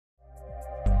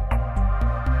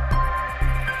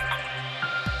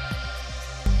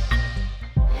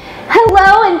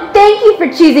Hello, and thank you for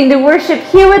choosing to worship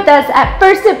here with us at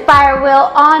First at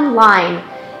Firewheel Online.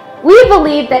 We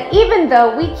believe that even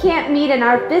though we can't meet in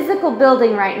our physical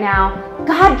building right now,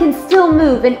 God can still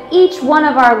move in each one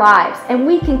of our lives, and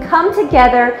we can come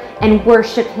together and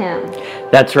worship Him.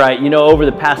 That's right. You know, over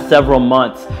the past several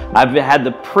months, I've had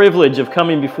the privilege of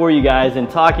coming before you guys and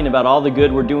talking about all the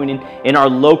good we're doing in our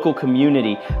local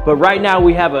community. But right now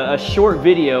we have a short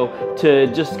video to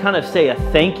just kind of say a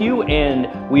thank you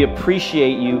and we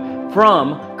appreciate you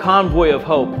from Convoy of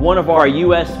Hope, one of our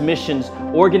U.S. missions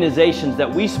organizations that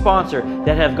we sponsor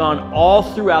that have gone all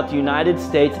throughout the United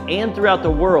States and throughout the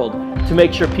world to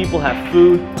make sure people have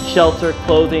food, shelter,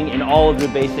 clothing, and all of the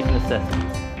basic necessities.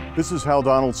 This is Hal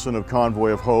Donaldson of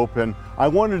Convoy of Hope, and I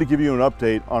wanted to give you an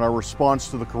update on our response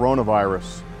to the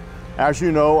coronavirus. As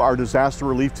you know, our disaster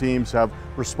relief teams have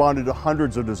responded to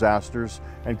hundreds of disasters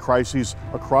and crises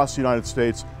across the United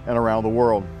States and around the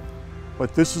world.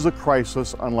 But this is a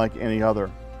crisis unlike any other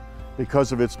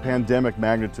because of its pandemic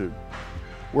magnitude.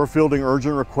 We're fielding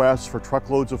urgent requests for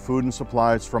truckloads of food and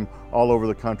supplies from all over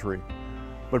the country.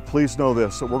 But please know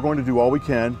this, that we're going to do all we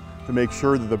can to make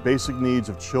sure that the basic needs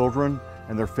of children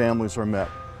and their families are met.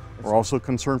 We're also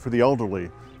concerned for the elderly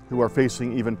who are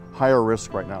facing even higher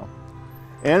risk right now.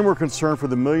 And we're concerned for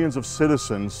the millions of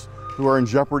citizens who are in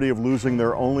jeopardy of losing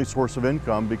their only source of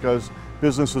income because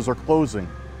businesses are closing.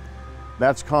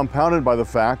 That's compounded by the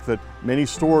fact that many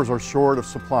stores are short of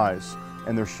supplies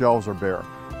and their shelves are bare.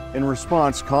 In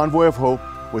response, Convoy of Hope,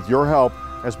 with your help,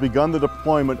 has begun the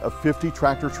deployment of 50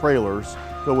 tractor trailers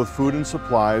filled with food and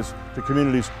supplies to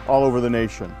communities all over the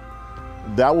nation.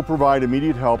 That will provide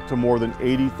immediate help to more than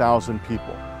 80,000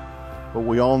 people. But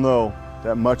we all know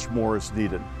that much more is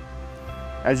needed.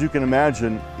 As you can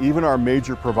imagine, even our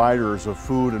major providers of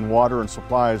food and water and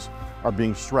supplies are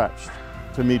being stretched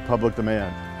to meet public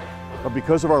demand. But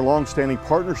because of our long-standing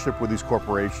partnership with these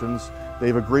corporations,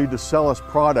 they've agreed to sell us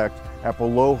product at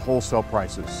below wholesale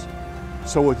prices.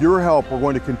 So with your help, we're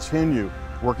going to continue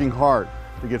working hard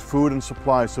to get food and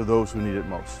supplies to those who need it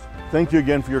most. Thank you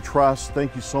again for your trust.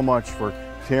 Thank you so much for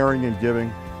caring and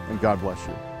giving, and God bless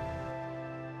you.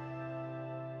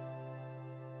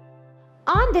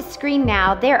 On the screen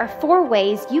now, there are 4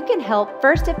 ways you can help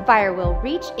First at Firewheel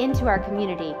reach into our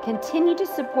community, continue to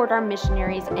support our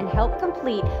missionaries, and help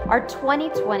complete our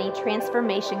 2020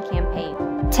 transformation campaign.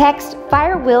 Text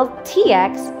Firewheel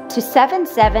TX to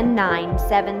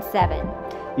 77977.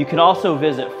 You can also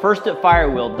visit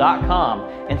firstatfirewheel.com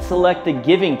and select the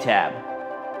Giving tab.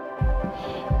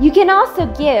 You can also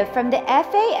give from the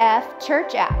FAF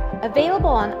Church app, available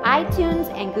on iTunes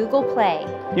and Google Play.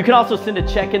 You can also send a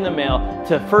check in the mail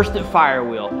to First at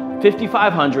Firewheel,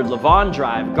 5500 Lavon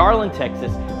Drive, Garland,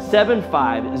 Texas,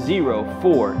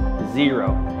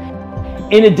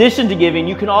 75040. In addition to giving,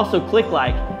 you can also click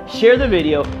like, share the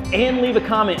video, and leave a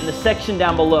comment in the section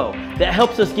down below. That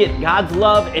helps us get God's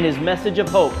love and His message of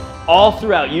hope all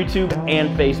throughout YouTube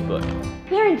and Facebook.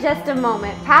 Here in just a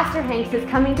moment, Pastor Hanks is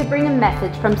coming to bring a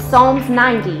message from Psalms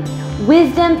 90,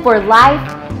 wisdom for life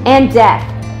and death.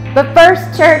 But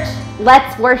first, church,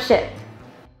 let's worship.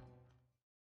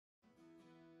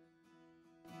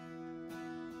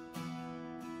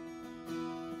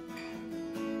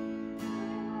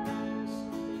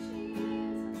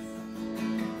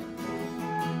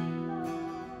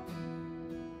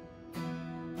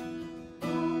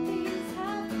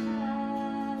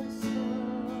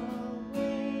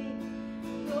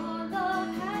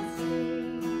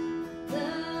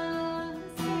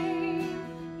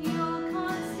 Your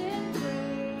constant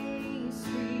grace.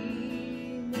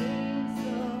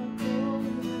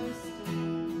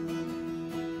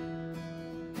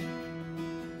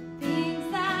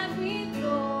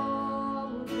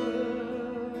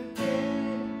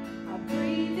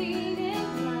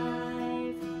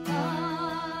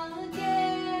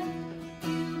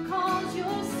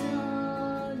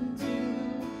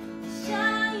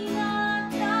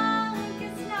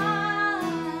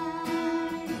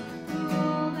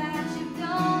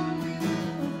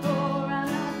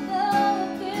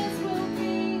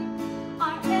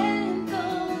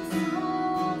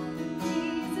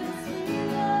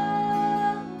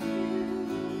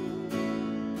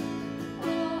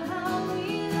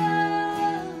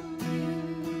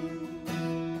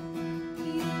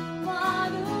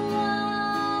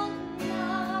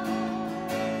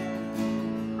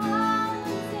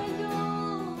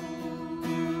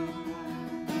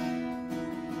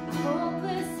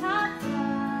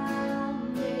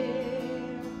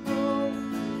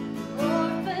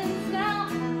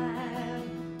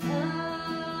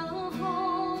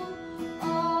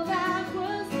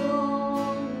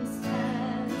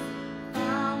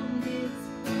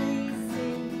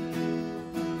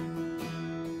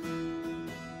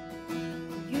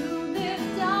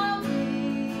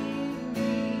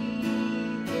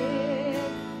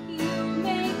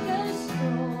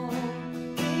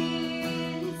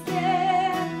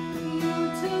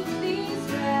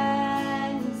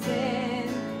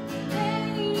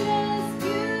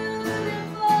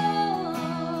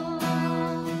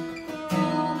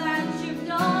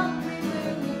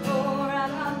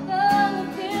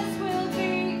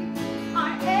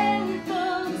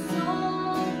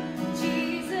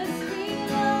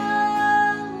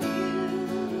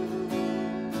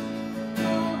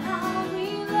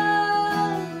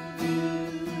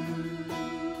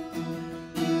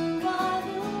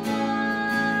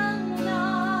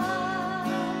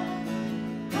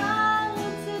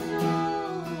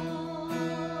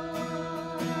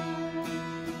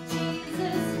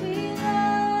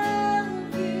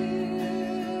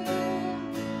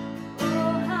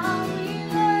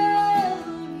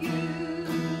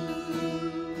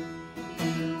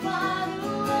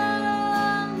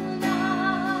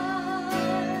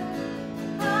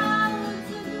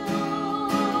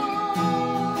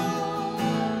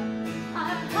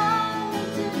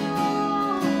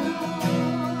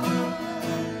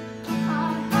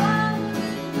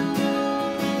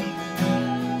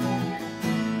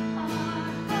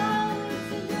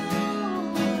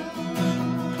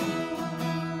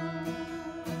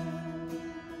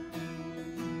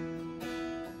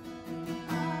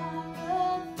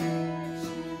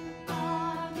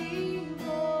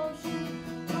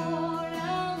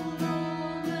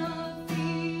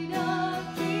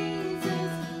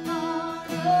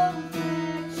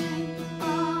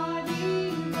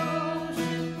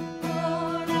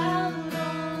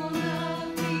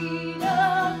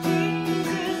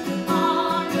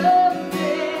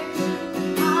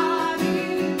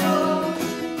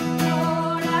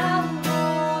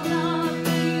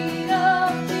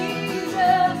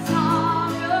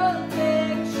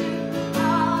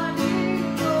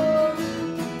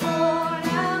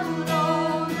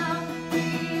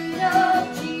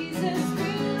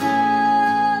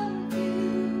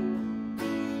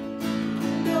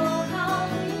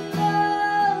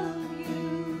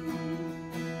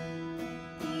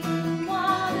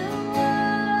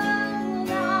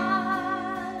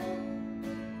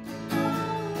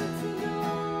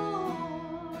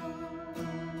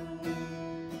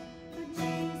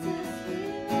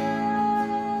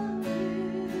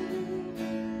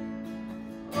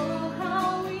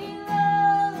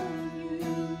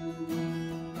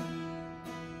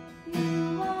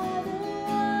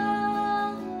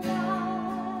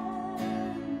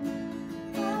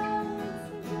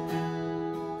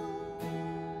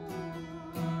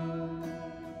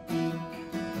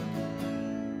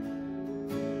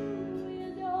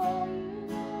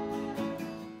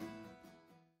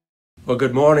 Well,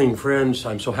 good morning, friends.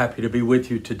 I'm so happy to be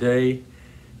with you today.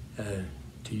 To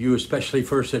you, especially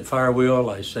first at Firewheel,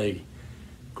 I say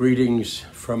greetings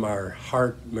from our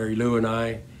heart, Mary Lou and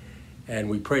I, and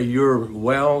we pray you're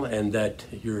well and that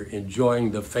you're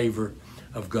enjoying the favor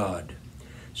of God.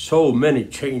 So many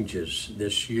changes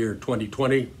this year,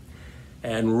 2020,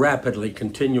 and rapidly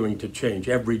continuing to change.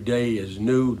 Every day is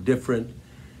new, different.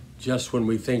 Just when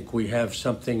we think we have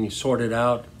something sorted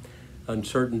out,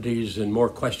 uncertainties and more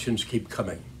questions keep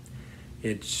coming.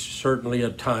 It's certainly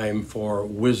a time for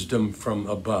wisdom from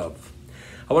above.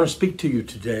 I want to speak to you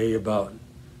today about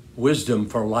wisdom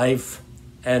for life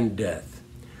and death.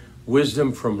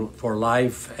 Wisdom for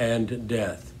life and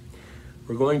death.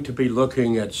 We're going to be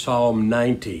looking at Psalm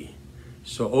 90.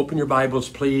 So open your Bibles,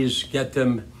 please, get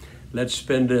them. Let's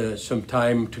spend some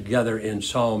time together in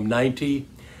Psalm 90.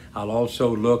 I'll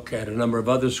also look at a number of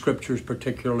other scriptures,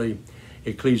 particularly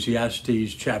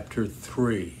Ecclesiastes chapter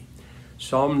 3.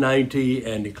 Psalm 90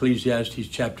 and Ecclesiastes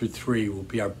chapter 3 will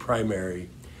be our primary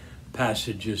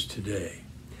passages today.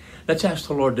 Let's ask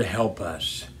the Lord to help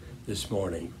us this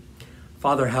morning.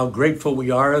 Father, how grateful we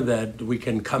are that we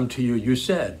can come to you. You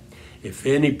said, if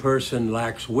any person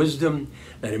lacks wisdom,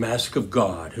 let him ask of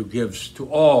God, who gives to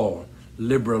all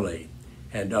liberally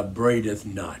and upbraideth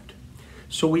not.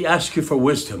 So we ask you for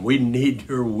wisdom. We need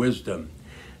your wisdom.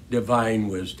 Divine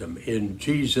wisdom. In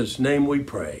Jesus' name we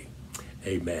pray.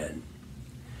 Amen.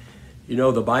 You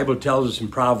know, the Bible tells us in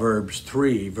Proverbs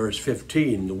 3, verse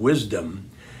 15, wisdom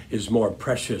is more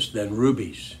precious than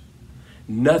rubies.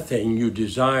 Nothing you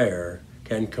desire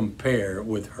can compare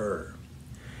with her.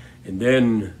 And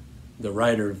then the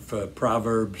writer of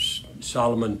Proverbs,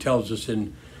 Solomon, tells us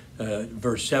in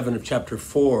verse 7 of chapter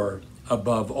 4,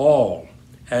 above all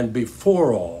and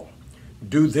before all,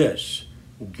 do this,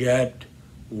 get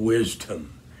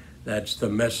wisdom. That's the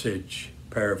Message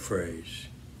paraphrase.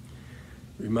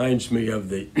 Reminds me of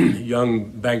the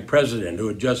young bank president who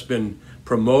had just been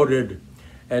promoted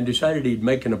and decided he'd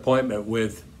make an appointment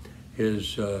with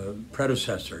his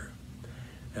predecessor.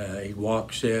 He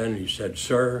walks in, he said,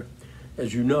 "Sir,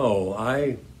 as you know,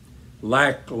 I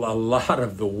lack a lot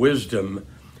of the wisdom,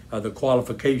 the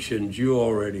qualifications you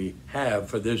already have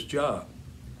for this job.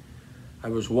 I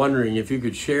was wondering if you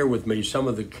could share with me some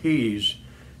of the keys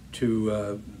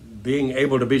to being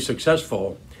able to be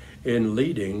successful in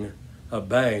leading a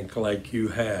bank like you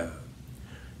have."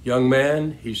 Young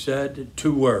man, he said,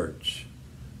 2 words,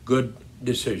 good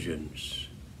decisions.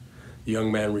 The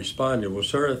young man responded, "Well,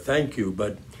 sir, thank you,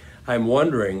 but I'm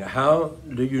wondering, how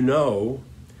do you know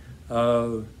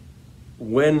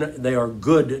when they are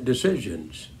good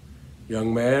decisions?"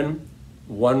 Young man,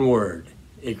 1 word,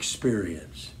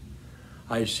 experience.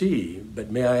 "I see,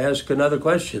 but may I ask another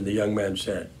question?" the young man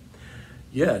said.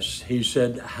 "Yes," he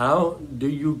said, "how do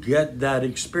you get that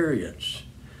experience?"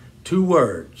 2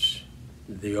 words.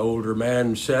 The older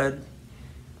man said,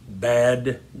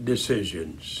 bad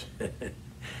decisions.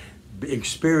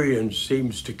 Experience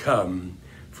seems to come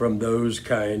from those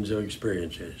kinds of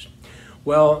experiences.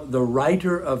 Well, the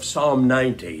writer of Psalm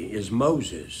 90 is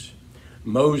Moses.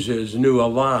 Moses knew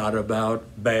a lot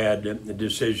about bad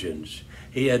decisions.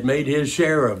 He had made his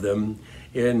share of them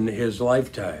in his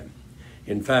lifetime.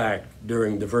 In fact,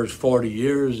 during the first 40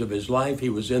 years of his life, he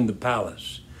was in the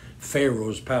palace,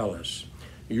 Pharaoh's palace.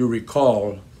 You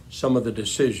recall some of the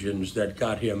decisions that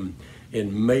got him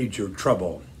in major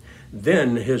trouble.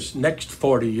 Then his next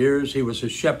 40 years, he was a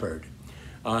shepherd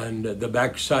on the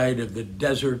backside of the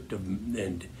desert,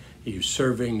 and he was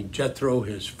serving Jethro,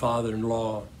 his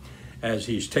father-in-law, as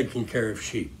he's taking care of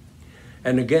sheep.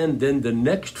 And again, then the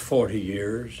next 40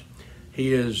 years,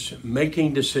 he is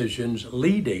making decisions,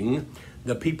 leading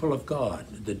the people of God,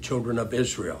 the children of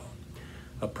Israel.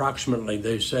 Approximately,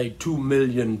 they say, 2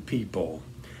 million people,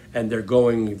 and they're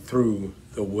going through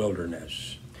the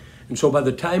wilderness. And so by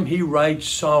the time he writes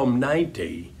Psalm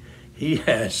 90, he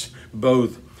has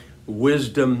both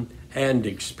wisdom and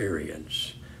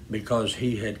experience, because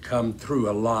he had come through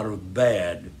a lot of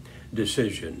bad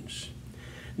decisions.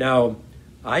 Now,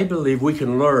 I believe we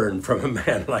can learn from a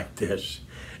man like this.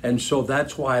 And so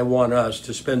that's why I want us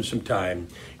to spend some time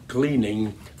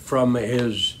gleaning from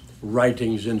his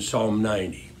writings in Psalm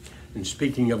 90. And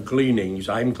speaking of gleanings,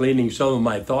 I'm gleaning some of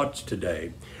my thoughts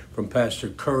today from Pastor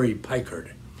Curry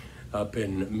Pikert up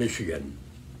in Michigan.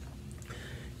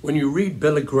 When you read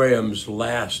Billy Graham's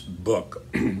last book,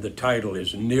 the title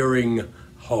is Nearing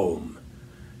Home.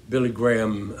 Billy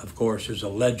Graham, of course, is a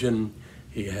legend.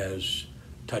 He has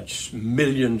touched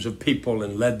millions of people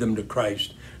and led them to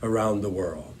Christ around the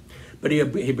world. But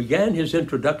he began his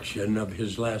introduction of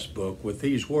his last book with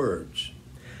these words: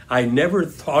 "I never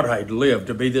thought I'd live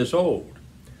to be this old.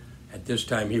 At this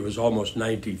time, he was almost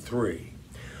 93.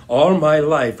 All my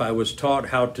life, I was taught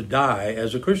how to die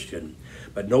as a Christian,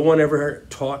 but no one ever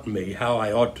taught me how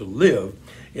I ought to live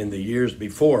in the years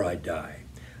before I die.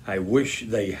 I wish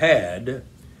they had.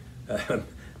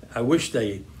 I wish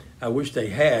they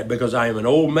had, because I am an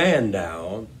old man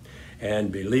now,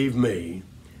 and believe me,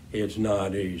 it's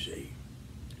not easy.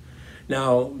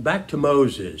 Now, back to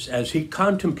Moses. As he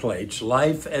contemplates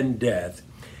life and death,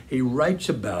 he writes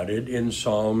about it in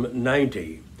Psalm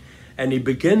 90. And he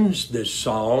begins this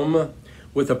psalm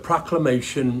with a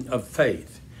proclamation of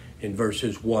faith in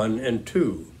verses 1 and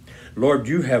 2. Lord,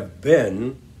 you have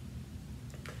been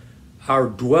our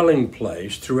dwelling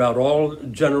place throughout all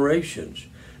generations.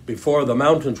 Before the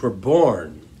mountains were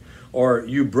born, or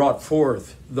you brought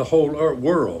forth the whole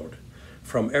world.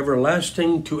 From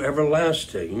everlasting to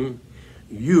everlasting,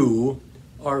 you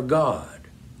are God.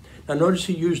 Now notice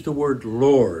he used the word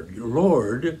Lord.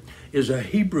 Lord is a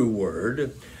Hebrew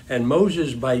word, and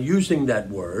Moses, by using that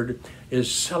word,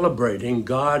 is celebrating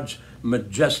God's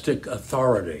majestic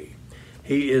authority.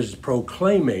 He is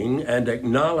proclaiming and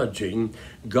acknowledging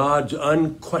God's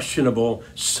unquestionable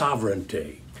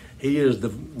sovereignty. He is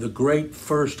the great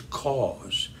first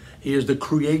cause. He is the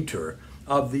creator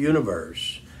of the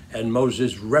universe. And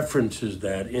Moses references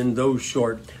that in those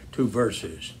short 2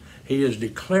 verses. He is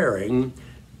declaring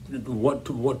what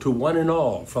to one and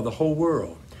all, for the whole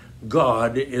world,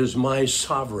 God is my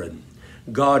sovereign.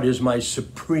 God is my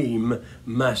supreme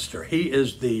master. He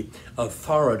is the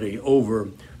authority over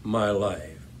my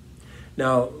life.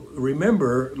 Now,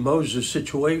 remember Moses'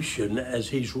 situation as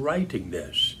he's writing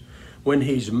this. When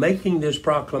he's making this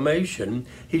proclamation,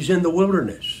 he's in the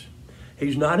wilderness.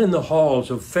 He's not in the halls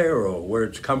of Pharaoh where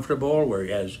it's comfortable, where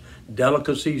he has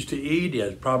delicacies to eat, he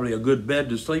has probably a good bed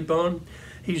to sleep on.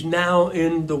 He's now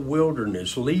in the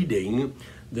wilderness leading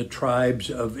the tribes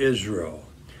of Israel.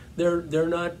 They're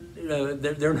not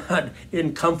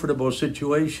in comfortable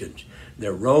situations.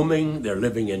 They're roaming, they're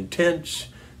living in tents,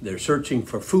 they're searching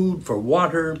for food, for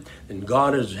water, and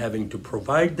God is having to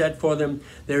provide that for them.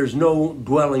 There's no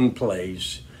dwelling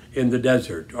place in the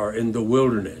desert or in the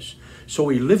wilderness. So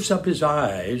he lifts up his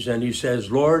eyes and he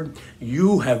says, Lord,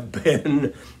 you have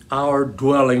been our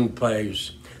dwelling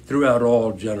place throughout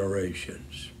all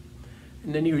generations.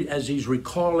 And then as he's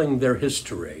recalling their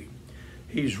history,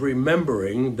 he's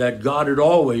remembering that God had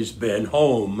always been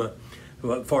home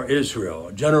for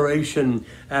Israel, generation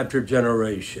after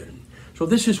generation. So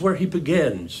this is where he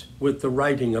begins with the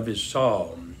writing of his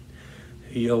psalm.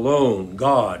 He alone,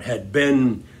 God, had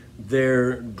been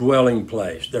their dwelling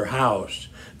place, their house,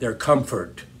 their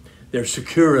comfort, their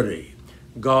security.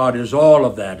 God is all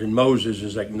of that, and Moses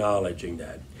is acknowledging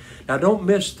that. Now don't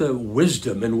miss the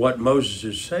wisdom in what Moses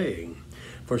is saying.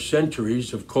 For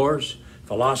centuries, of course,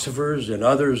 philosophers and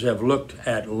others have looked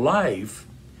at life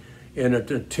in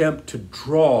an attempt to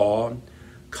draw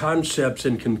concepts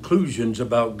and conclusions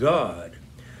about God.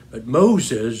 But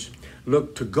Moses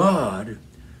looked to God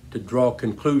to draw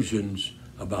conclusions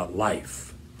about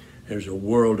life. There's a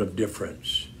world of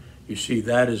difference. You see,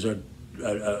 that is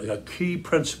a key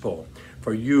principle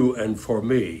for you and for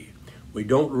me. We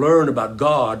don't learn about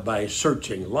God by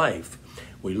searching life.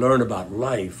 We learn about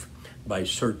life by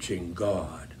searching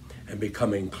God and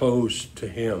becoming close to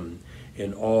Him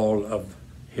in all of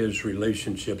His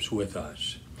relationships with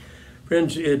us.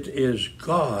 Friends, it is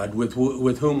God with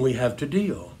whom we have to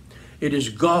deal. It is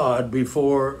God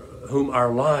before whom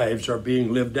our lives are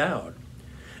being lived out.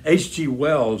 H.G.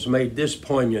 Wells made this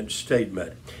poignant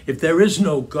statement: if there is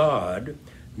no God,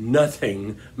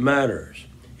 nothing matters.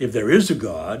 If there is a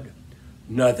God,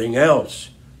 nothing else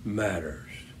matters.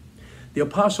 The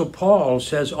Apostle Paul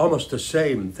says almost the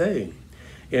same thing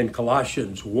in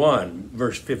Colossians 1,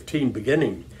 verse 15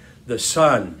 beginning. The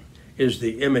Son is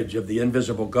the image of the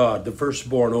invisible God, the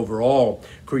firstborn over all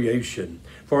creation.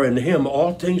 For in him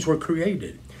all things were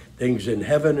created, things in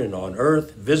heaven and on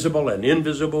earth, visible and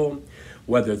invisible,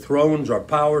 whether thrones or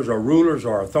powers or rulers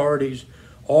or authorities.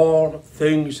 All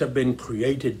things have been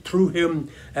created through him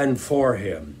and for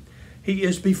him. He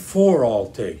is before all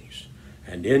things,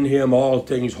 and in him all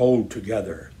things hold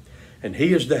together. And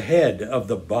he is the head of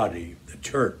the body, the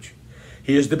church.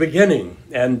 He is the beginning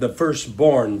and the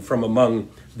firstborn from among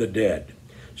the dead,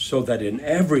 so that in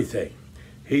everything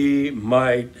he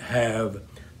might have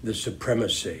the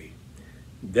supremacy.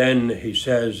 Then he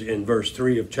says in verse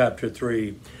 3 of chapter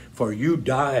 3, for you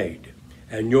died,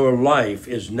 and your life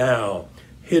is now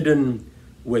hidden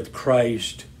with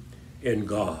Christ in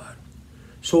God.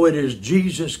 So it is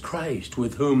Jesus Christ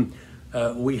with whom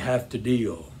we have to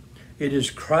deal. It is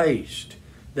Christ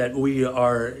that we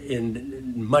are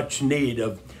in much need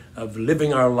of of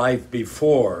living our life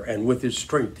before and with his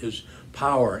strength, his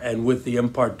power, and with the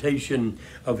impartation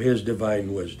of his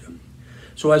divine wisdom.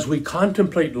 So as we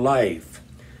contemplate life,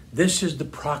 this is the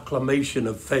proclamation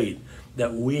of faith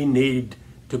that we need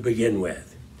to begin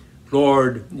with.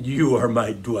 Lord, you are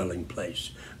my dwelling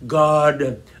place.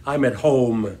 God, I'm at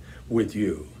home with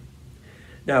you.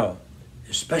 Now,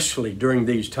 especially during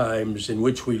these times in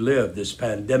which we live, this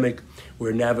pandemic,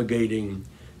 we're navigating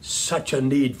such a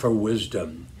need for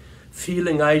wisdom,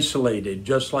 feeling isolated,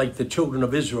 just like the children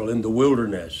of Israel in the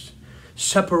wilderness,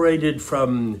 separated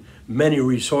from many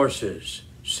resources,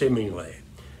 seemingly,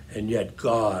 and yet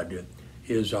God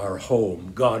is our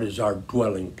home. God is our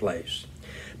dwelling place.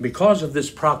 Because of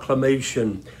this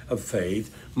proclamation of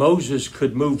faith, Moses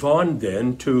could move on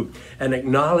then to an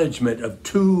acknowledgement of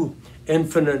two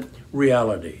infinite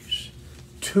realities,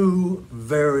 two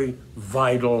very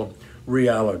vital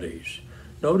realities.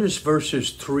 Notice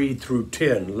verses 3 through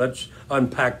 10. Let's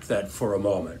unpack that for a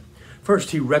moment.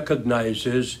 First, he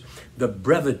recognizes the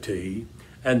brevity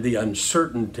and the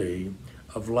uncertainty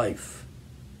of life.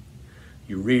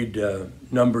 You read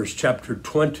Numbers chapter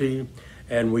 20,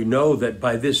 and we know that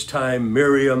by this time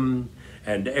Miriam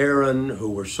and Aaron,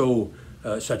 who were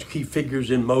such key figures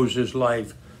in Moses'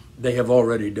 life, they have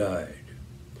already died.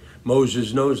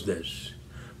 Moses knows this.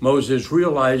 Moses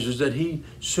realizes that he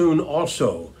soon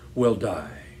also will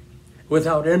die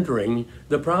without entering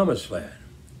the promised land.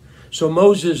 So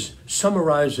Moses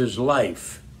summarizes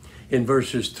life in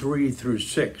verses 3 through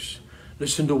 6.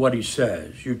 Listen to what he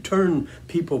says. You turn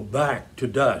people back to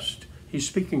dust. He's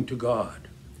speaking to God,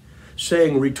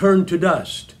 saying, return to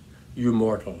dust, you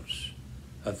mortals.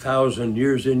 1,000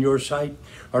 years in your sight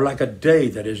are like a day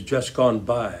that has just gone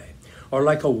by, or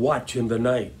like a watch in the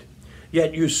night.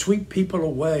 Yet you sweep people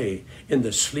away in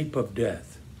the sleep of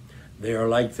death. They are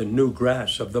like the new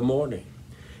grass of the morning.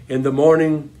 In the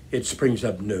morning it springs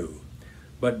up new,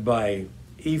 but by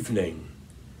evening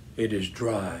it is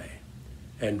dry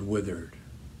and withered.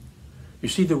 You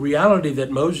see, the reality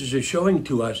that Moses is showing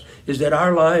to us is that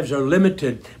our lives are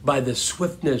limited by the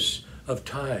swiftness of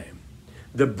time,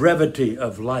 the brevity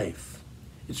of life.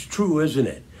 It's true, isn't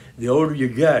it? The older you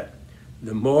get,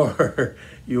 the more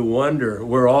you wonder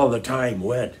where all the time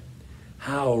went,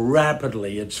 how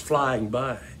rapidly it's flying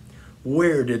by.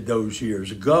 Where did those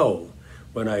years go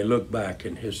when I look back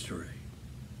in history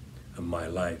of my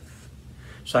life?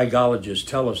 Psychologists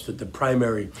tell us that the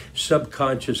primary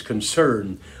subconscious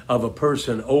concern of a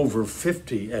person over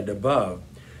 50 and above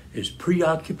is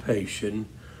preoccupation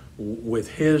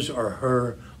with his or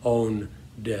her own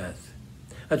death.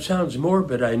 That sounds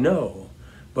morbid, I know,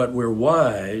 but we're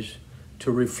wise to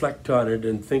reflect on it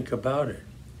and think about it.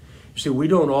 You see, we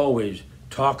don't always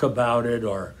talk about it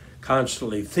or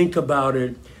constantly think about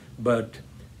it, but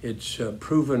it's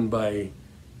proven by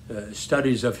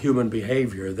studies of human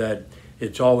behavior that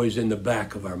it's always in the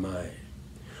back of our mind.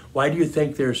 Why do you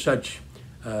think there's such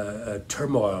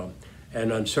turmoil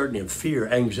and uncertainty and fear,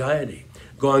 anxiety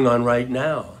going on right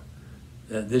now?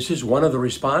 This is one of the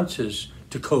responses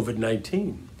to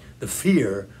COVID-19, the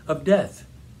fear of death,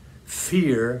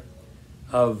 fear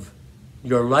of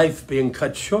your life being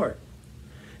cut short.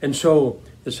 And so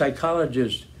the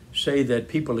psychologists say that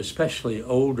people, especially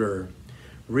older,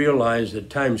 realize that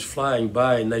time's flying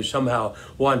by and they somehow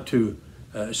want to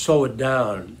slow it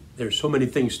down. There's so many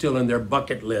things still in their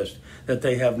bucket list that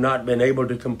they have not been able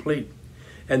to complete.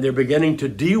 And they're beginning to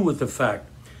deal with the fact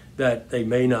that they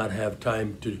may not have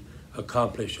time to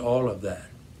accomplish all of that.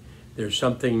 There's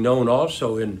something known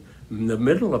also in the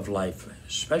middle of life,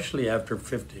 especially after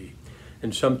 50.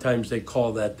 And sometimes they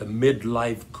call that the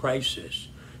midlife crisis.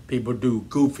 People do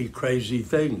goofy, crazy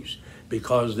things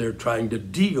because they're trying to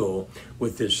deal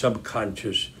with this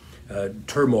subconscious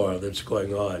turmoil that's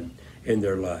going on in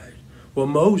their lives. Well,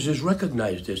 Moses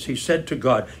recognized this. He said to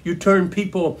God, you turn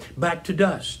people back to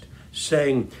dust,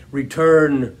 saying,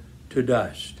 return to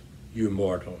dust, you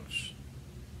mortals.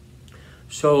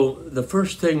 So the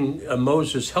first thing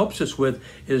Moses helps us with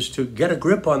is to get a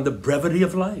grip on the brevity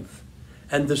of life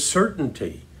and the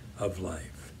certainty of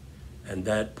life and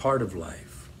that part of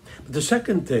life. But the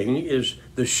second thing is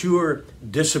the sure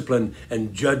discipline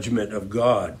and judgment of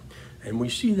God. And we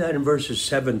see that in verses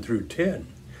 7 through 10.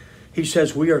 He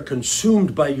says, we are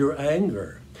consumed by your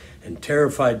anger and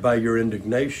terrified by your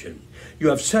indignation. You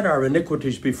have set our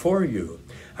iniquities before you,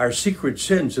 our secret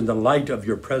sins in the light of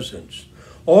your presence.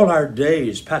 All our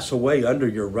days pass away under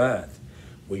your wrath.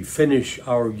 We finish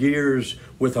our years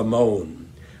with a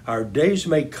moan. Our days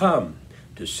may come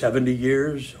to 70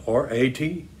 years or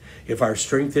 80, if our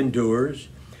strength endures,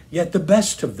 yet the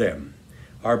best of them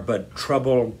are but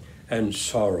trouble and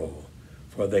sorrow.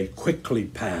 for they quickly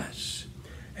pass,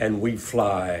 and we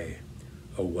fly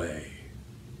away.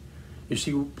 You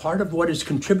see, part of what is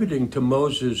contributing to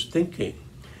Moses' thinking,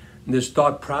 this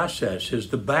thought process, is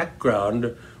the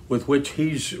background with which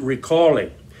he's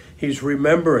recalling, he's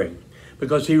remembering,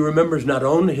 because he remembers not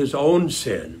only his own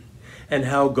sin and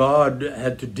how God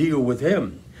had to deal with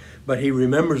him, but he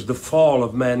remembers the fall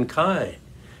of mankind.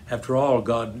 After all,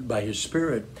 God, by his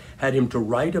Spirit, had him to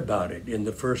write about it in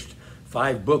the first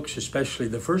 5 books, especially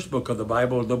the first book of the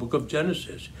Bible, the book of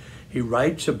Genesis. He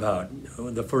writes about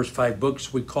the first 5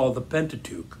 books we call the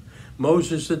Pentateuch.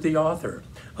 Moses is the author,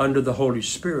 under the Holy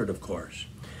Spirit, of course.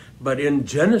 But in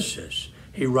Genesis,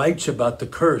 he writes about the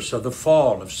curse of the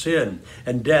fall of sin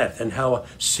and death, and how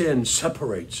sin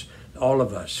separates all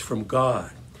of us from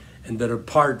God, and that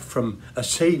apart from a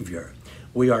Savior,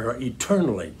 we are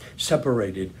eternally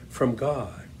separated from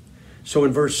God. So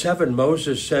in verse 7,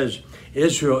 Moses says,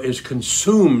 Israel is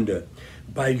consumed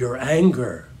by your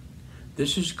anger.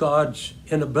 This is God's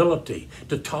inability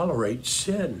to tolerate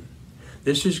sin.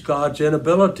 This is God's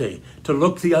inability to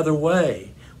look the other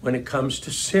way when it comes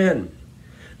to sin.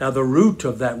 Now, the root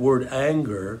of that word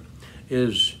anger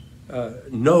is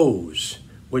nose,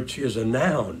 which is a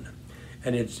noun.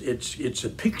 And it's a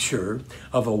picture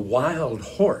of a wild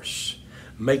horse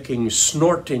making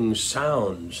snorting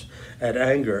sounds at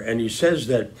anger. And he says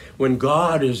that when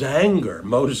God is angry,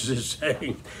 Moses is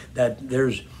saying that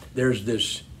there's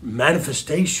this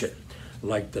manifestation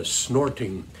like the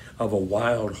snorting of a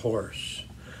wild horse.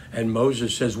 And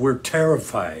Moses says, we're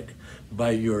terrified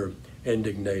by your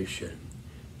indignation.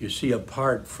 You see,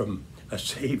 apart from a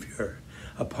Savior,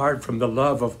 apart from the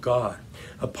love of God,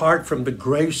 apart from the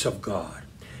grace of God,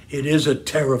 it is a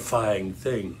terrifying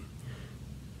thing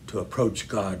to approach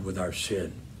God with our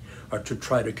sin, or to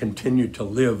try to continue to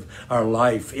live our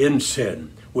life in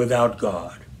sin without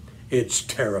God. It's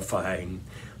terrifying.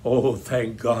 Oh,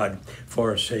 thank God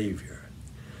for a Savior.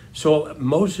 So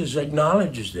Moses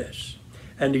acknowledges this,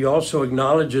 and he also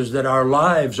acknowledges that our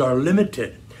lives are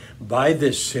limited by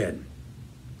this sin.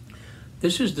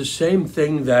 This is the same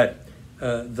thing that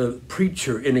the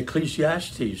preacher in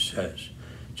Ecclesiastes says,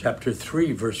 chapter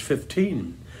 3, verse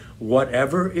 15.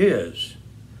 Whatever is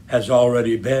has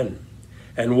already been,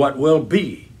 and what will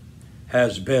be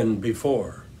has been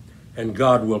before, and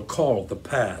God will call the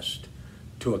past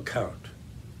to account.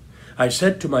 I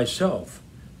said to myself,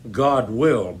 God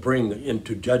will bring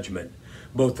into judgment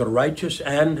both the righteous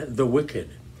and the wicked,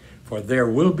 for there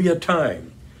will be a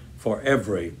time for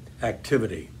every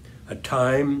activity, a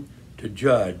time to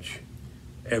judge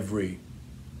every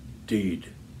deed.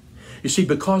 You see,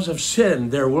 because of sin,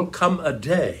 there will come a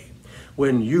day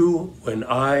when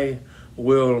I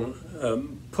will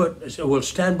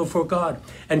stand before God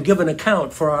and give an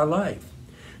account for our life.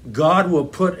 God will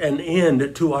put an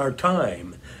end to our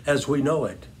time as we know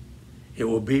it. It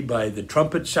will be by the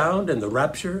trumpet sound and the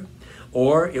rapture,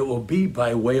 or it will be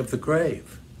by way of the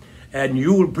grave. And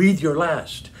you will breathe your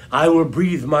last. I will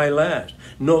breathe my last.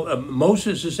 No,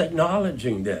 Moses is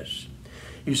acknowledging this.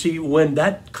 You see, when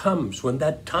that comes, when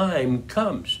that time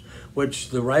comes, which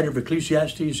the writer of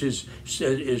Ecclesiastes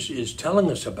is telling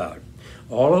us about,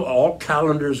 all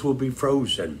calendars will be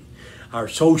frozen. Our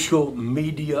social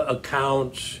media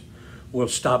accounts will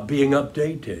stop being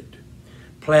updated.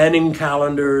 Planning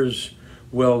calendars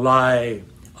will lie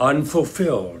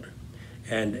unfulfilled,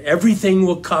 and everything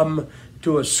will come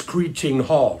to a screeching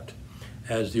halt,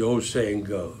 as the old saying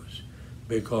goes,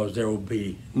 because there will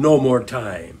be no more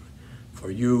time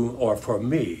for you or for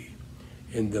me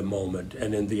in the moment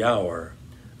and in the hour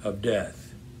of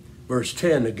death. Verse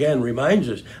 10 again reminds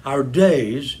us, our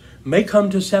days may come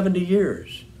to 70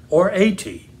 years or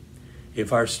 80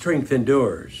 if our strength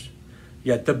endures,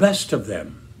 yet the best of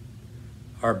them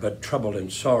are but trouble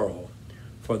and sorrow,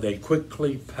 for they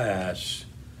quickly pass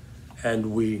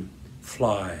and we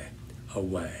fly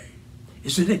away.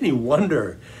 Is it any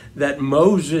wonder that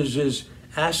Moses is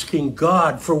asking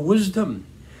God for wisdom?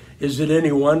 Is it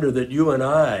any wonder that you and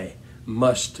I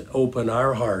must open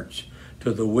our hearts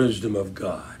to the wisdom of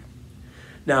God?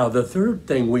 Now, the third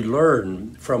thing we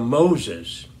learn from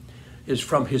Moses is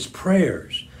from his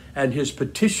prayers and his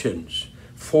petitions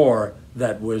for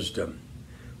that wisdom.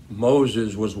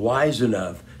 Moses was wise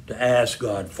enough to ask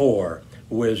God for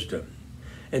wisdom.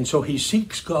 And so he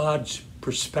seeks God's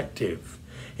perspective.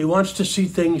 He wants to see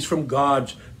things from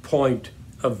God's point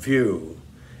of view.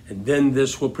 And then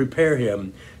this will prepare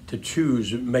him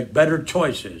to make better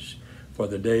choices for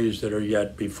the days that are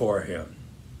yet before him.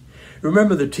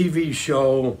 Remember the TV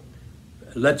show,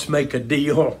 Let's Make a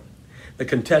Deal? The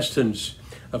contestants,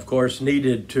 of course,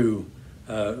 needed to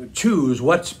choose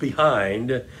what's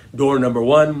behind door number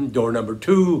 1, door number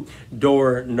 2,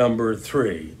 door number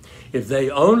 3. If they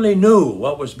only knew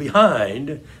what was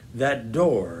behind that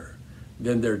door,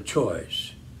 then their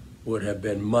choice would have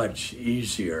been much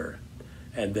easier,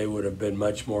 and they would have been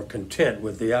much more content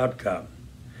with the outcome.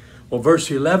 Well,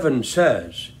 verse 11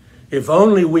 says, if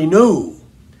only we knew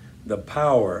the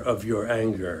power of your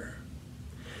anger.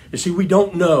 You see, we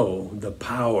don't know the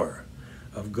power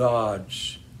of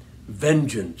God's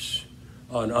vengeance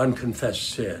on unconfessed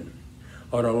sin,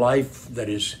 on a life that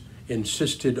is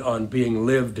insisted on being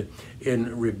lived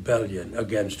in rebellion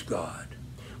against God.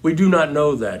 We do not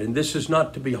know that, and this is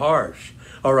not to be harsh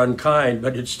or unkind,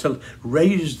 but it's to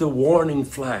raise the warning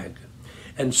flag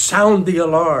and sound the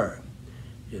alarm.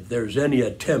 If there's any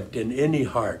attempt in any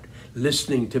heart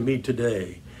listening to me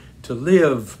today to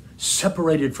live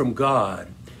separated from God,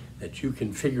 that you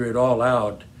can figure it all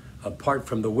out apart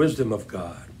from the wisdom of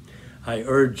God, I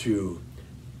urge you,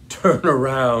 turn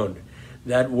around.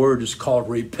 That word is called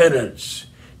repentance.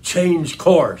 Change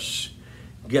course.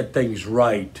 Get things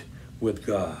right with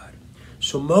God.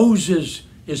 So Moses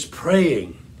is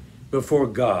praying before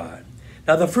God.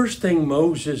 Now the first thing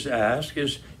Moses asks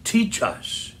is, teach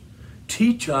us.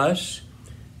 Teach us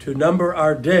to number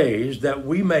our days that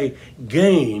we may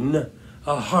gain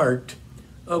a heart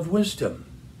of wisdom.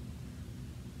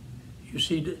 You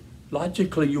see,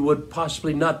 logically, you would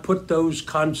possibly not put those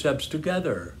concepts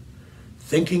together.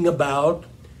 Thinking about,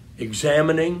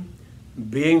 examining,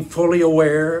 being fully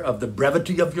aware of the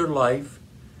brevity of your life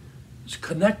is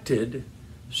connected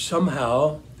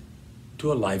somehow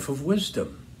to a life of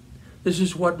wisdom. This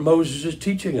is what Moses is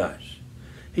teaching us.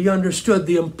 He understood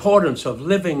the importance of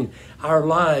living our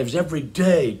lives every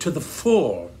day to the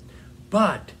full,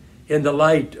 but in the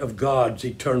light of God's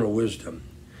eternal wisdom.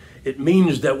 It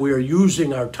means that we are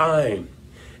using our time,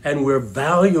 and we're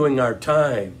valuing our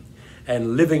time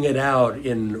and living it out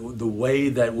in the way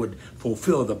that would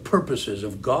fulfill the purposes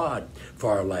of God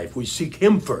for our life. We seek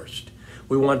Him first.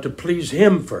 We want to please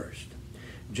Him first.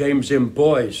 James M.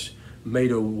 Boyce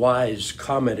made a wise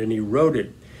comment, and he wrote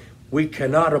it. We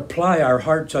cannot apply our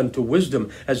hearts unto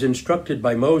wisdom as instructed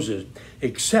by Moses,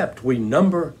 except we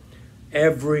number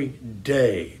every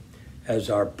day as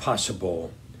our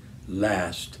possible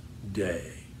last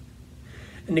day.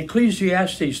 And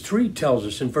Ecclesiastes 3 tells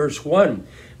us in verse 1,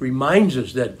 reminds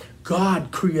us that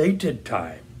God created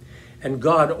time, and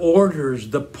God orders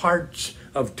the parts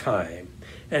of time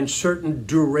and certain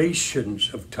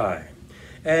durations of time.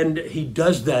 And He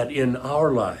does that in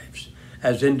our lives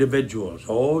as individuals.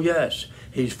 Oh yes,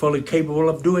 He's fully capable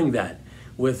of doing that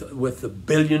with the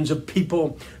billions of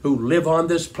people who live on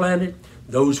this planet,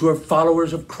 those who are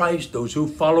followers of Christ, those who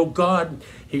follow God.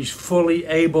 He's fully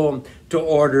able to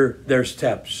order their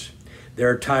steps. There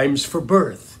are times for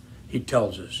birth, He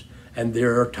tells us, and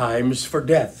there are times for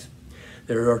death.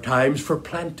 There are times for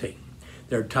planting.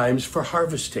 There are times for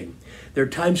harvesting. There are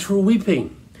times for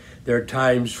weeping. There are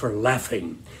times for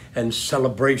laughing and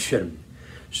celebration.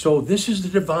 So this is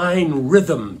the divine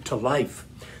rhythm to life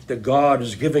that God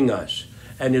is giving us,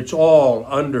 and it's all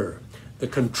under the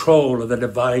control of the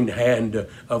divine hand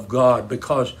of God,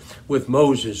 because with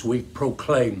Moses we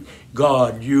proclaim,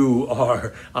 God, you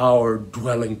are our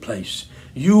dwelling place.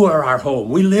 You are our home.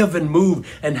 We live and move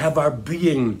and have our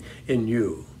being in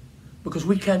you, because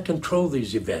we can't control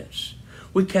these events.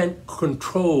 We can't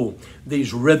control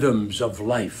these rhythms of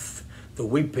life, the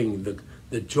weeping,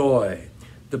 the joy,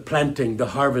 the planting, the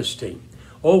harvesting.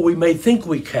 Oh, we may think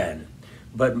we can,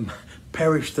 but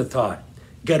perish the thought.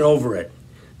 Get over it.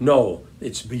 No,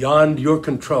 it's beyond your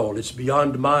control. It's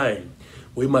beyond mine.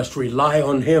 We must rely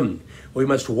on Him. We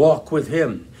must walk with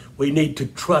Him. We need to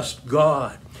trust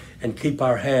God and keep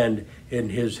our hand in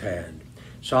His hand.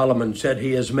 Solomon said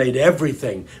He has made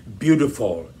everything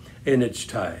beautiful in its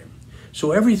time.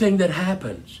 So everything that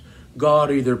happens,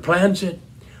 God either plans it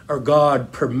or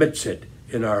God permits it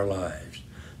in our lives.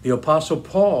 The Apostle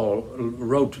Paul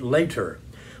wrote later,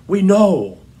 we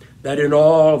know that in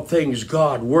all things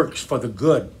God works for the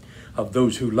good of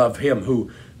those who love Him,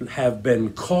 who have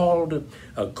been called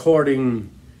according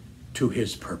to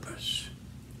His purpose.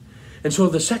 And so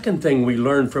the second thing we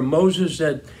learn from Moses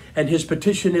and his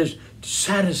petition is to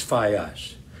satisfy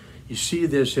us. You see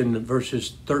this in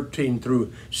verses 13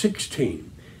 through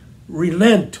 16.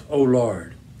 Relent, O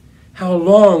Lord. How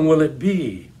long will it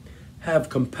be? Have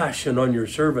compassion on your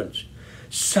servants.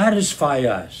 Satisfy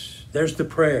us. There's the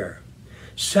prayer.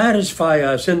 Satisfy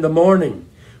us in the morning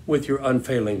with your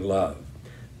unfailing love,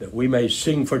 that we may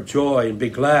sing for joy and be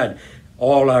glad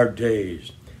all our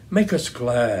days. Make us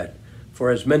glad for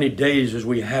as many days as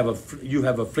you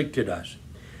have afflicted us.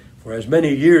 For as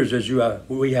many years as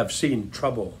we have seen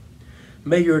trouble,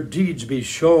 may your deeds be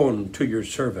shown to your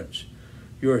servants,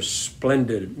 your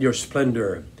splendor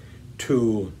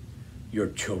to your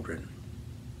children.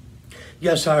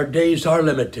 Yes, our days are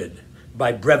limited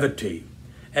by brevity,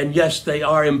 and yes, they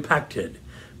are impacted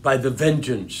by the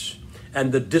vengeance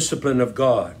and the discipline of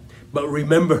God. But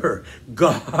remember,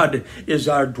 God is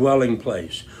our dwelling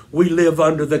place. We live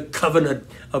under the covenant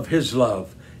of his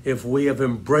love if we have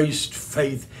embraced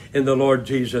faith in the Lord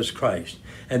Jesus Christ.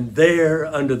 And there,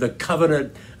 under the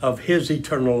covenant of his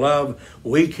eternal love,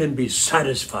 we can be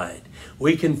satisfied.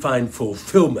 We can find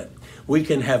fulfillment. We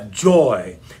can have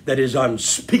joy that is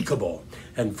unspeakable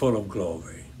and full of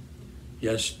glory.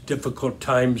 Yes, difficult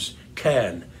times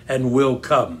can and will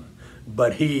come,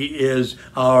 but he is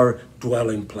our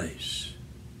dwelling place.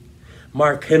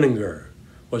 Mark Henninger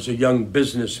was a young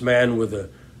businessman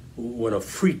when a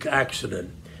freak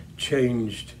accident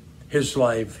changed his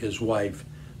life, his wife,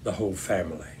 the whole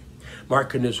family.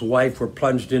 Mark and his wife were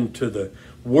plunged into the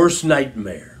worst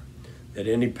nightmare that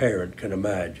any parent can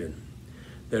imagine.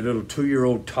 Their little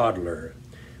 2-year-old toddler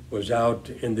was out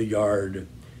in the yard,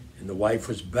 and the wife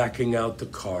was backing out the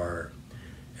car,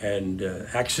 and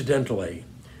accidentally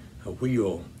a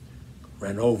wheel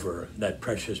ran over that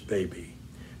precious baby.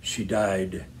 She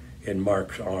died in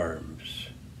Mark's arms.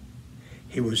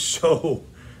 He was so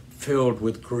filled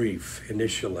with grief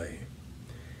initially.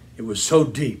 It was so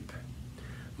deep.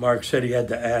 Mark said he had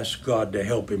to ask God to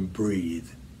help him breathe,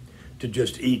 to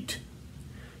just eat,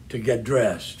 to get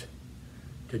dressed,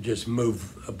 to just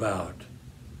move about,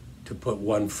 to put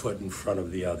one foot in front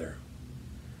of the other.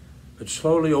 But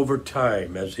slowly over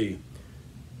time, as he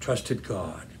trusted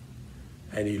God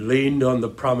and he leaned on the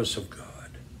promise of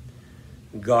God,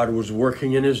 God was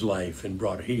working in his life and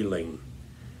brought healing,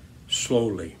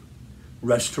 slowly,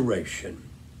 restoration,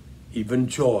 even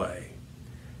joy,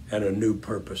 and a new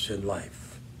purpose in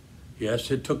life. Yes,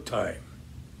 it took time.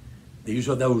 These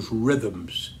are those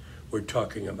rhythms we're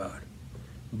talking about.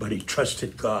 But he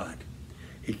trusted God.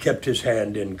 He kept his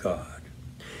hand in God.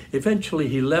 Eventually,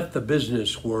 he left the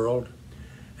business world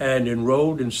and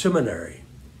enrolled in seminary,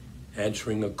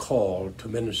 answering a call to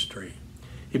ministry.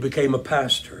 He became a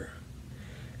pastor,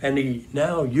 and he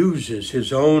now uses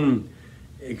his own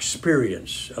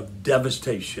experience of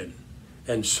devastation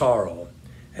and sorrow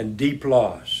and deep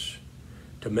loss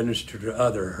to minister to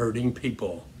other hurting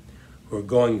people who are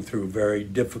going through very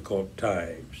difficult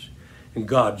times. And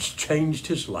God's changed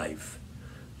his life.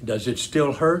 Does it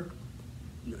still hurt?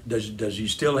 Does he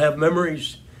still have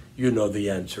memories? You know the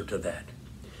answer to that.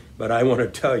 But I want to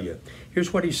tell you,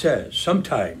 here's what he says.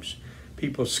 Sometimes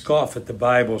people scoff at the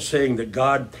Bible, saying that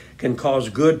God can cause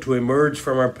good to emerge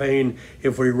from our pain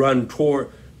if we run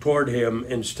toward him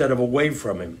instead of away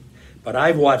from him. But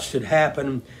I've watched it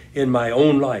happen in my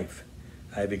own life.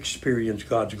 I've experienced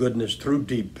God's goodness through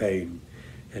deep pain,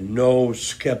 and no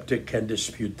skeptic can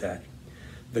dispute that.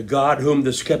 The God whom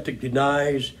the skeptic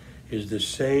denies is the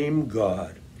same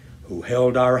God who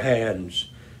held our hands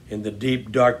in the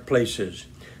deep, dark places,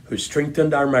 who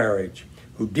strengthened our marriage,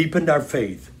 who deepened our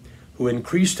faith, who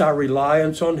increased our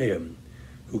reliance on him,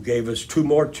 who gave us 2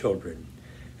 more children,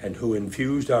 and who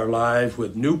infused our lives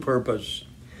with new purpose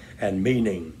and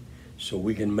meaning so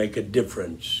we can make a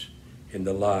difference in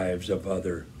the lives of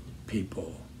other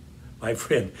people. My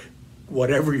friend,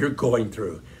 whatever you're going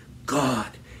through,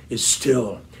 God is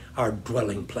still our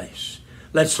dwelling place.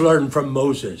 Let's learn from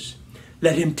Moses.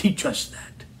 Let him teach us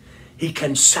that. He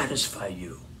can satisfy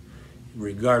you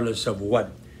regardless of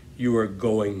what you are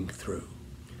going through.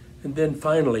 And then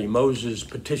finally, Moses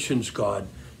petitions God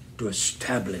to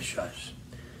establish us.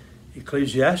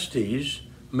 Ecclesiastes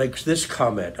makes this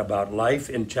comment about life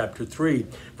in chapter 3,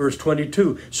 verse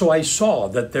 22. So I saw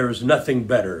that there is nothing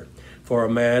better for a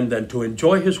man than to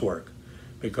enjoy his work,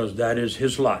 because that is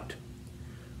his lot.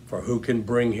 For who can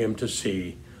bring him to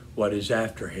see what is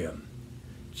after him?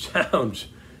 Sounds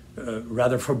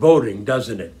rather foreboding,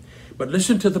 doesn't it? But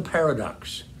listen to the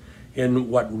paradox in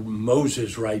what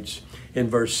Moses writes in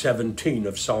verse 17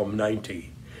 of Psalm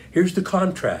 90. Here's the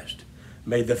contrast.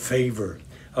 May the favor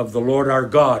of the Lord our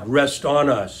God rest on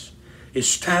us.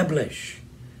 Establish.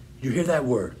 You hear that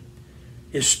word?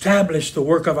 Establish the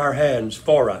work of our hands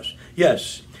for us.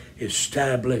 Yes,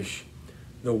 establish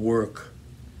the work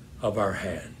of our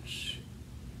hands.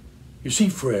 You see,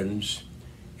 friends,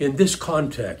 in this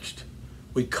context,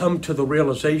 we come to the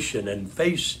realization and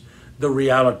face the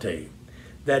reality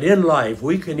that in life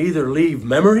we can either leave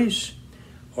memories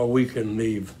or we can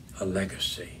leave a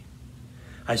legacy.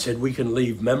 I said we can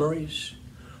leave memories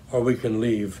or we can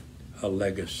leave a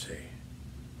legacy.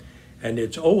 And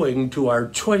it's owing to our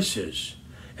choices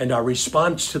and our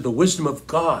response to the wisdom of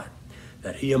God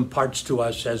that he imparts to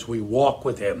us as we walk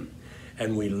with him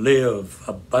and we live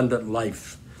abundant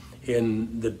life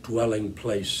in the dwelling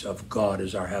place of God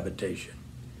as our habitation.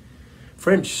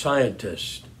 French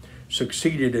scientists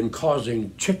succeeded in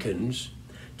causing chickens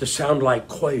to sound like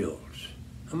quails.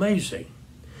 Amazing.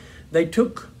 They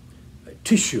took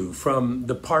tissue from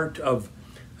the part of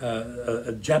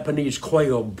a Japanese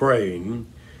quail brain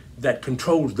that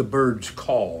controls the bird's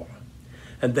call,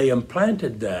 and they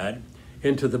implanted that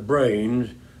into the brains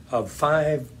of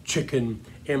 5 chicken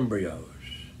embryos.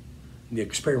 The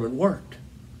experiment worked.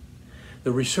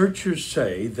 The researchers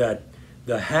say that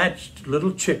the hatched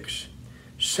little chicks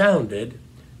sounded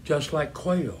just like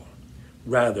quail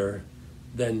rather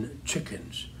than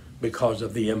chickens because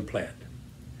of the implant.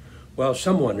 Well,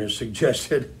 someone has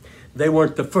suggested they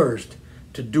weren't the first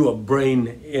to do a brain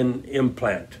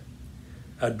implant,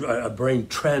 a brain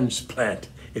transplant,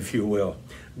 if you will.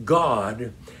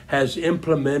 God has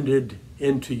implemented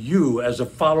into you as a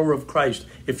follower of Christ,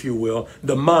 if you will,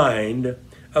 the mind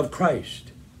of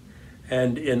Christ.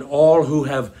 And in all who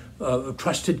have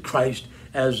trusted Christ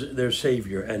as their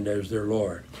Savior and as their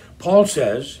Lord. Paul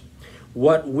says,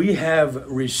 what we have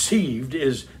received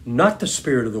is not the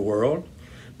spirit of the world,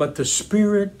 but the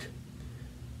Spirit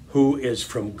who is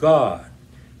from God,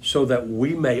 so that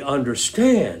we may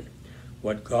understand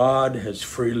what God has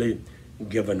freely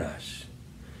given us.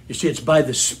 You see, it's by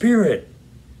the Spirit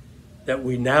that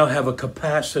we now have a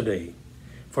capacity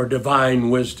for divine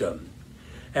wisdom.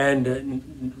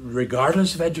 And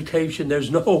regardless of education, there's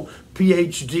no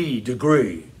PhD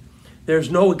degree.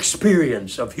 There's no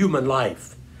experience of human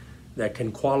life that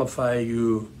can qualify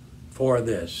you for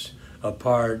this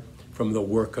apart from the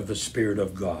work of the Spirit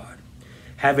of God.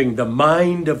 Having the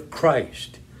mind of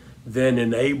Christ then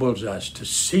enables us to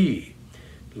see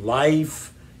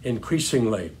life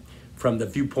increasingly from the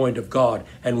viewpoint of God.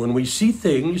 And when we see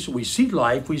things, we see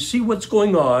life, we see what's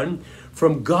going on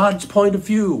from God's point of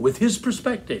view, with his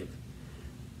perspective.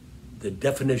 The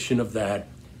definition of that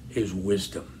is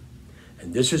wisdom.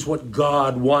 And this is what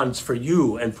God wants for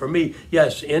you and for me.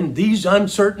 Yes, in these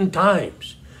uncertain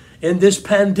times, in this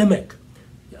pandemic,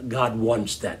 God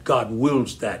wants that. God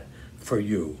wills that for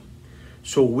you.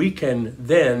 So we can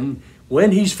then,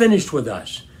 when he's finished with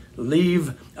us,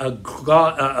 leave a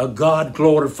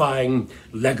God-glorifying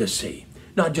legacy,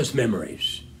 not just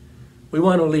memories. We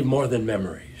want to leave more than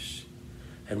memories.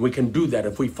 And we can do that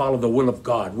if we follow the will of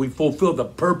God. We fulfill the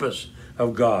purpose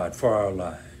of God for our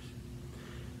lives.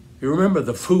 You remember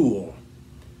the fool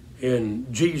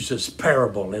in Jesus'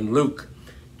 parable in Luke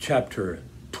chapter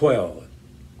 12.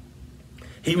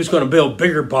 He was going to build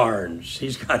bigger barns.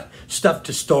 He's got stuff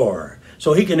to store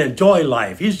so he can enjoy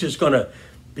life. He's just going to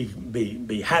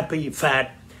be happy,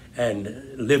 fat,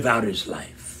 and live out his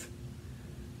life.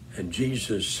 And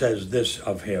Jesus says this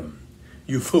of him,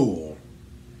 "You fool,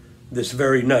 this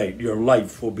very night your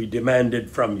life will be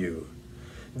demanded from you.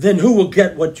 Then who will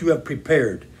get what you have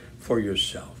prepared for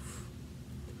yourself?"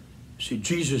 See,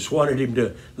 Jesus wanted him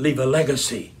to leave a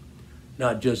legacy,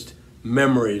 not just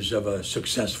memories of a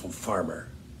successful farmer.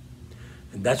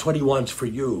 And that's what he wants for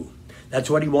you. That's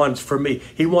what he wants for me.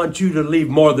 He wants you to leave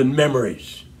more than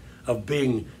memories of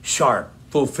being sharp,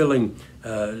 fulfilling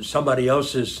somebody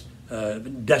else's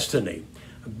destiny,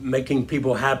 making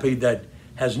people happy that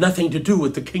has nothing to do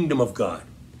with the kingdom of God.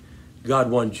 God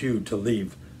wants you to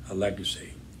leave a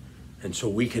legacy. And so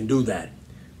we can do that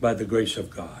by the grace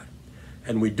of God.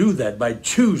 And we do that by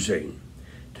choosing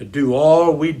to do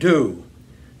all we do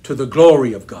to the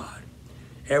glory of God.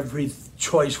 Every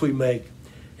choice we make,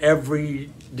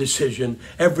 every decision,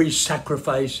 every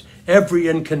sacrifice, every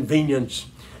inconvenience,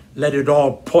 let it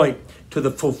all point to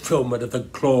the fulfillment of the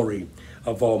glory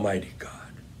of Almighty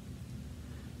God.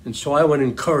 And so I want to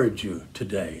encourage you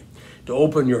today to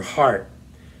open your heart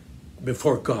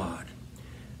before God.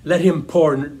 Let him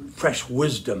pour fresh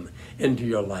wisdom into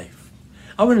your life.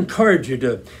 I want to encourage you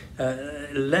to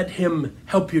let him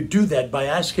help you do that by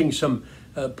asking some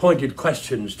pointed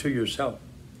questions to yourself.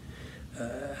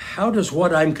 How does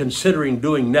what I'm considering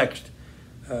doing next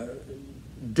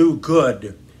do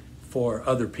good for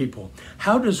other people?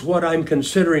 How does what I'm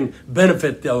considering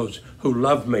benefit those who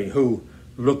love me, who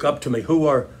look up to me, who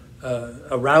are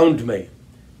around me,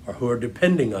 or who are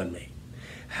depending on me?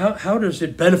 How does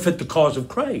it benefit the cause of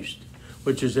Christ,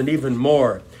 which is an even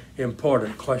more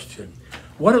important question?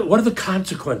 What are the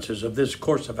consequences of this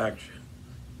course of action?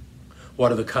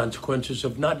 What are the consequences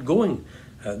of not going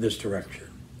this direction?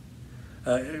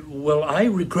 Will I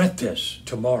regret this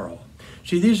tomorrow?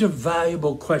 See, these are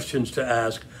valuable questions to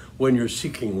ask when you're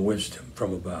seeking wisdom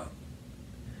from above.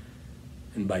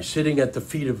 And by sitting at the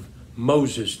feet of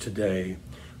Moses today,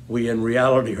 we in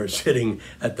reality are sitting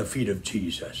at the feet of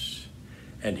Jesus.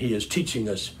 And he is teaching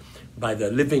us by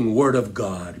the living word of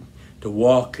God to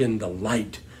walk in the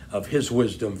light of his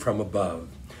wisdom from above.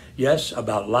 Yes,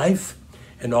 about life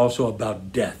and also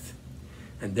about death.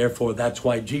 And therefore that's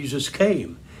why Jesus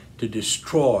came, to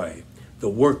destroy the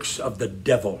works of the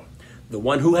devil, the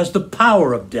one who has the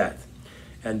power of death,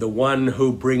 and the one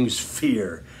who brings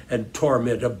fear and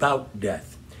torment about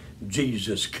death.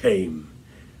 Jesus came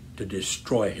to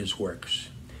destroy his works.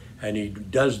 And he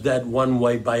does that one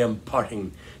way, by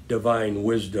imparting divine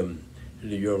wisdom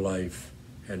into your life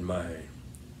and mine.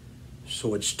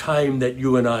 So it's time that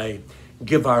you and I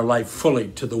give our life fully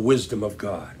to the wisdom of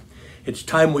God. It's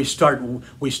time we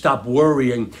stop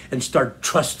worrying and start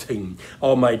trusting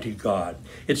Almighty God.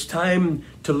 It's time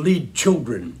to lead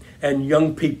children and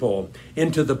young people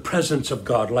into the presence of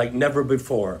God like never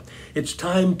before. It's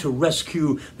time to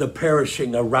rescue the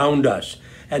perishing around us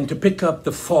and to pick up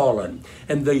the fallen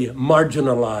and the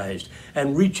marginalized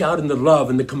and reach out in the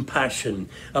love and the compassion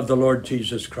of the Lord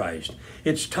Jesus Christ.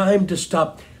 It's time to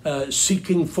stop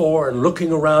seeking for and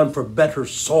looking around for better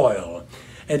soil.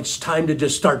 It's time to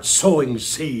just start sowing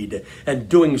seed and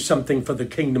doing something for the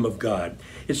kingdom of God.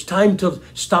 It's time to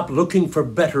stop looking for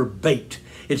better bait.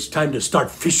 It's time to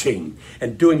start fishing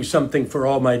and doing something for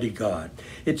Almighty God.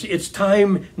 It's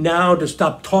time now to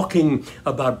stop talking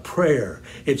about prayer.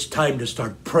 It's time to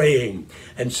start praying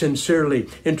and sincerely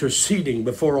interceding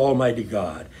before Almighty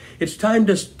God. It's time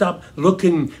to stop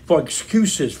looking for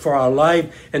excuses for our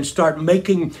life and start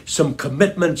making some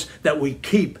commitments that we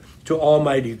keep to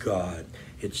Almighty God.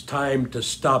 It's time to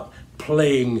stop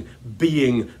playing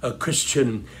being a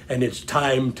Christian, and it's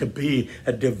time to be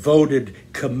a devoted,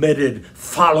 committed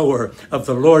follower of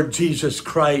the Lord Jesus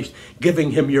Christ, giving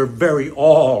him your very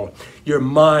all, your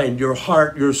mind, your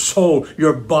heart, your soul,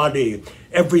 your body,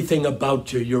 everything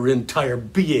about you, your entire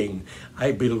being.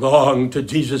 I belong to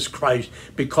Jesus Christ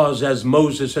because, as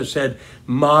Moses has said,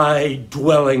 my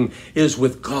dwelling is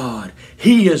with God.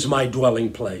 He is my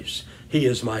dwelling place. He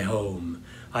is my home.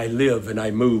 I live and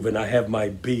I move and I have my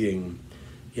being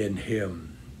in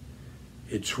him.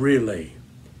 It's really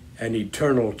an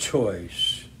eternal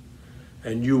choice.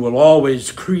 And you will always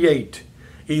create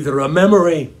either a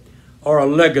memory or a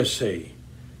legacy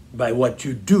by what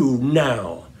you do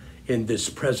now in this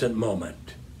present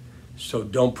moment. So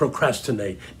don't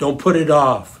procrastinate. Don't put it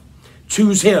off.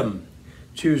 Choose him.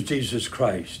 Choose Jesus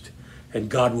Christ. And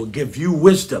God will give you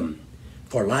wisdom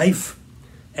for life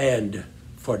and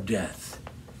for death.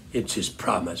 It's his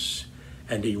promise,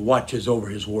 and he watches over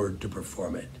his word to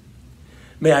perform it.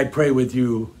 May I pray with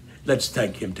you? Let's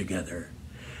thank him together.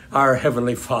 Our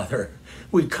Heavenly Father,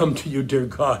 we come to you, dear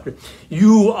God.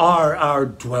 You are our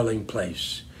dwelling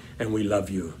place, and we love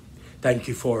you. Thank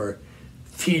you for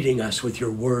feeding us with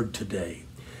your word today.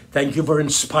 Thank you for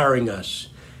inspiring us,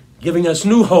 giving us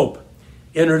new hope,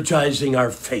 energizing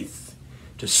our faith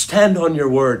to stand on your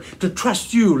word, to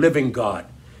trust you, living God.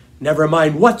 Never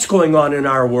mind what's going on in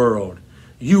our world.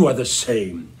 You are the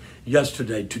same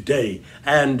yesterday, today,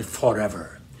 and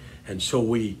forever. And so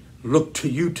we look to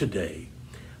you today.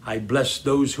 I bless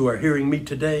those who are hearing me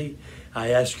today. I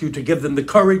ask you to give them the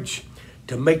courage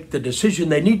to make the decision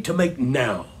they need to make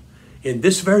now, in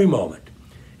this very moment.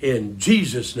 In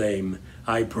Jesus' name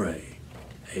I pray.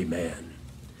 Amen.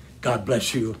 God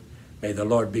bless you. May the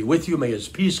Lord be with you. May his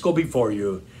peace go before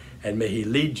you. And may he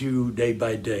lead you day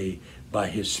by day by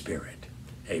his Spirit.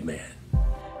 Amen.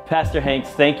 Pastor Hanks,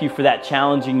 thank you for that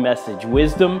challenging message.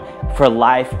 Wisdom for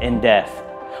life and death.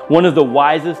 One of the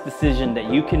wisest decisions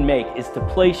that you can make is to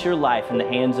place your life in the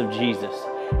hands of Jesus.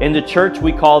 In the church,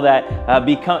 we call that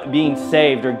being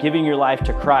saved or giving your life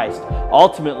to Christ.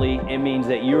 Ultimately, it means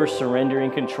that you are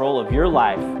surrendering control of your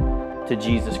life to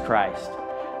Jesus Christ.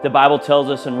 The Bible tells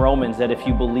us in Romans that if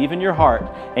you believe in your heart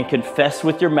and confess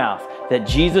with your mouth that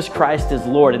Jesus Christ is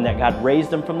Lord and that God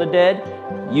raised him from the dead,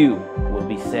 you will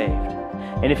be saved.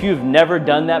 And if you've never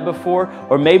done that before,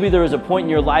 or maybe there was a point in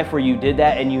your life where you did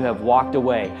that and you have walked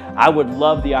away, I would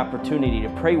love the opportunity to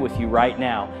pray with you right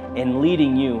now and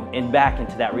leading you back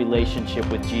into that relationship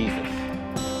with Jesus.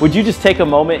 Would you just take a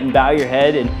moment and bow your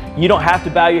head? And you don't have to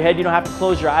bow your head, you don't have to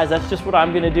close your eyes, that's just what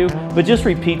I'm going to do. But just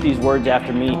repeat these words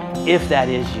after me if that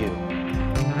is you.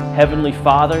 Heavenly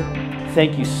Father,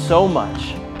 thank you so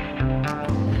much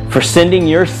for sending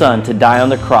your Son to die on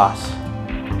the cross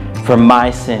for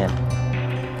my sin.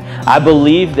 I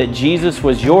believe that Jesus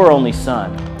was your only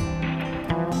Son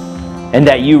and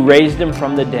that you raised him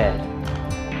from the dead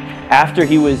after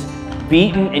he was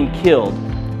beaten and killed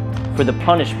for the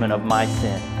punishment of my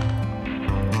sin.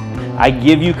 I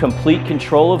give you complete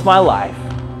control of my life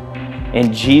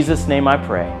In Jesus' name I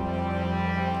pray.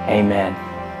 Amen.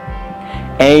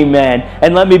 Amen.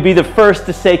 And let me be the first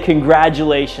to say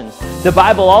congratulations. The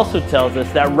Bible also tells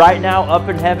us that right now up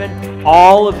in heaven,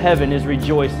 all of heaven is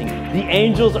rejoicing. The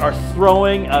angels are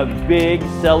throwing a big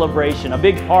celebration, a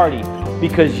big party,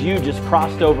 because you just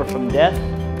crossed over from death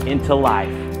into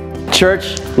life.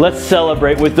 Church, let's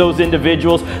celebrate with those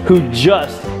individuals who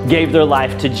just gave their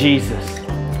life to Jesus.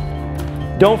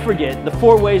 Don't forget, the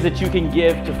 4 ways that you can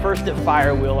give to First at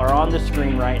Firewheel are on the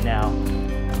screen right now.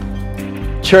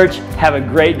 Church, have a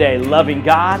great day loving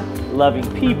God, loving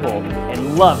people,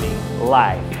 and loving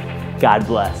life. God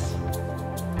bless.